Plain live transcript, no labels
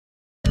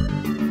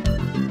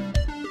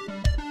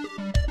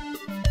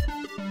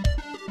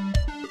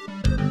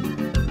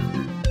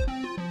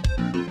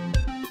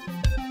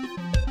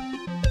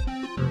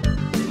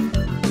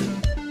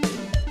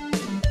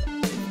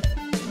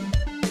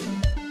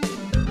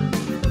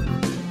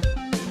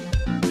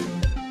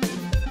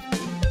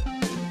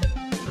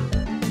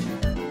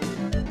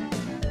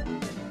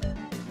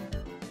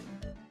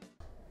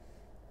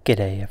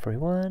G'day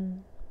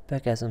everyone,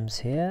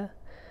 Bergasms here,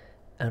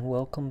 and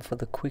welcome for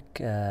the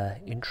quick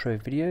intro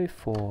video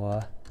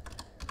for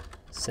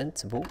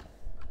Sensible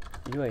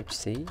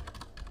UHC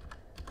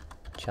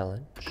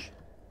challenge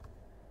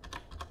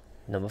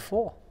number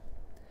 4.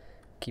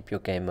 Keep your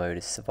game mode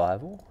as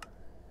survival.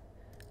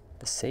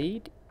 The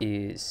seed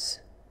is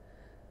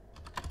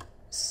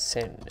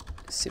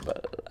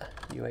Sensible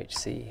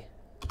UHC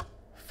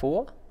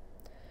 4.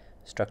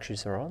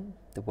 Structures are on,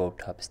 the world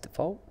type is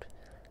default.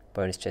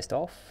 Bonus chest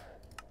off,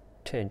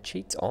 turn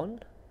cheats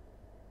on,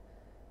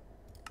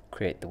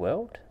 create the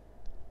world.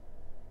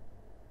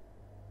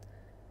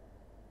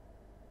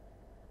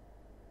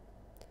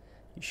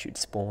 You should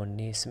spawn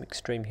near some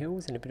extreme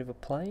hills in a bit of a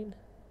plain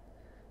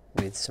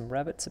with some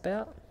rabbits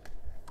about.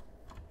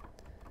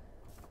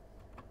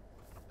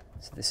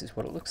 So this is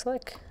what it looks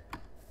like.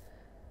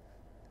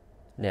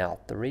 Now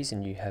the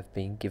reason you have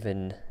been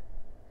given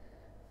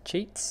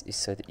cheats is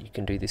so that you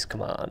can do this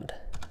command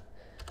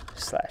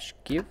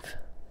 /give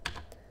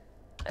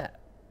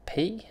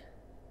P,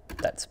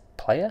 that's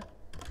player,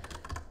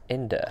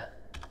 ender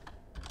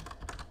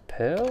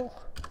pearl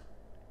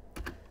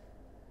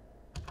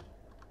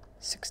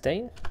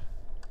 16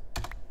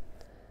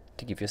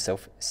 to give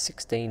yourself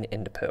 16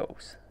 ender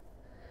pearls.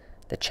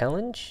 The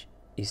challenge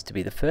is to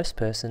be the first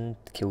person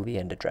to kill the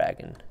ender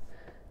dragon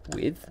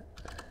with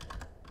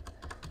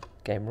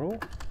game rule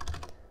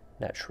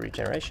natural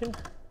regeneration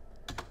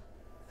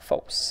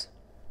false.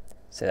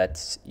 So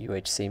that's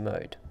UHC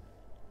mode.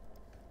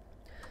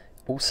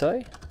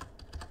 Also,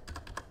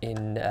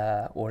 in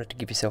order to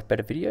give yourself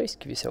better videos,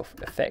 give yourself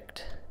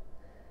effect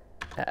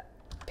at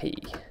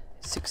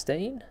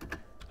P16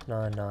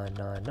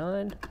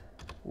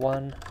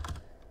 99991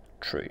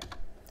 true.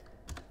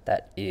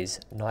 That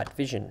is night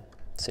vision,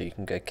 so you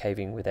can go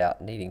caving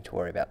without needing to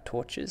worry about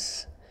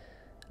torches.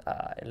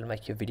 It'll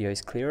make your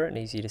videos clearer and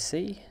easier to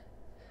see.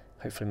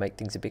 Hopefully make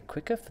things a bit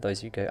quicker for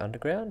those who go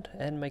underground,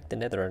 and make the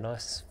nether a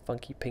nice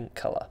funky pink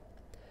colour.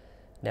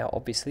 Now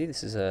obviously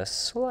this is a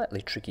slightly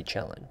tricky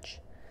challenge,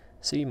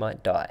 so you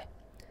might die.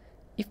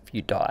 If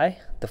you die,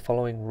 the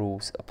following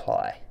rules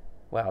apply.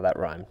 Wow, that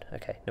rhymed.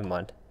 Okay, never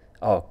mind.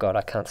 Oh god,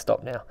 I can't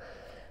stop now.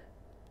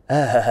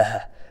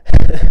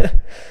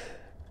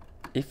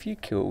 If you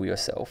kill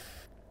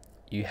yourself,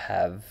 you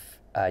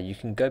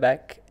can go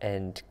back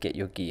and get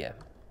your gear.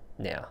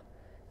 Now,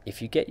 if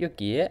you get your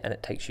gear and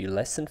it takes you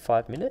less than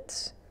 5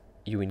 minutes,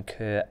 you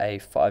incur a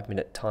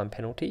 5-minute time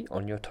penalty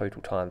on your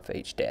total time for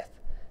each death.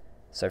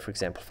 So for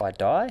example, if I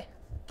die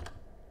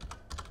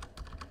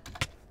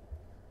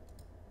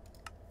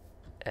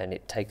and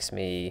it takes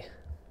me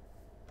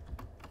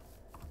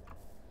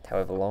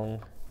however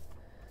long,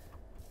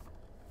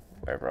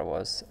 wherever I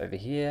was, over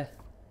here,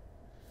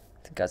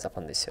 I think I was up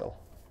on this hill.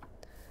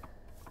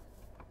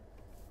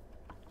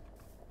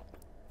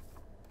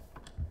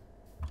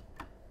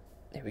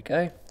 There we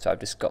go. So I've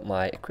just got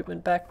my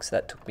equipment back, so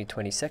that took me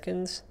 20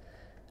 seconds.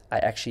 I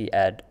actually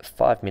add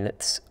 5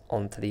 minutes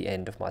onto the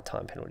end of my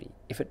time penalty.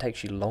 If it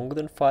takes you longer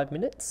than 5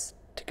 minutes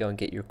to go and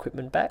get your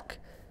equipment back,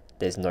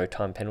 there's no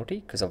time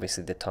penalty, because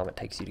obviously the time it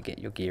takes you to get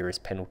your gear is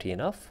penalty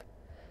enough.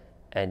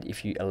 And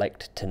if you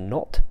elect to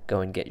not go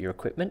and get your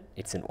equipment,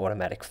 it's an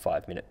automatic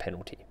 5-minute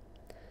penalty.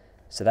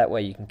 So that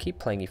way you can keep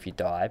playing if you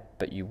die,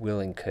 but you will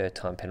incur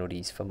time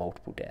penalties for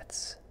multiple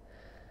deaths.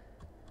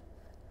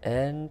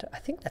 And I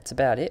think that's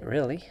about it,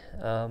 really.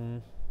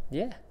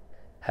 Yeah,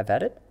 have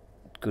at it.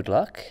 Good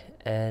luck,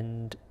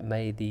 and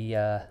may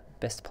the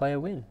best player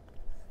win.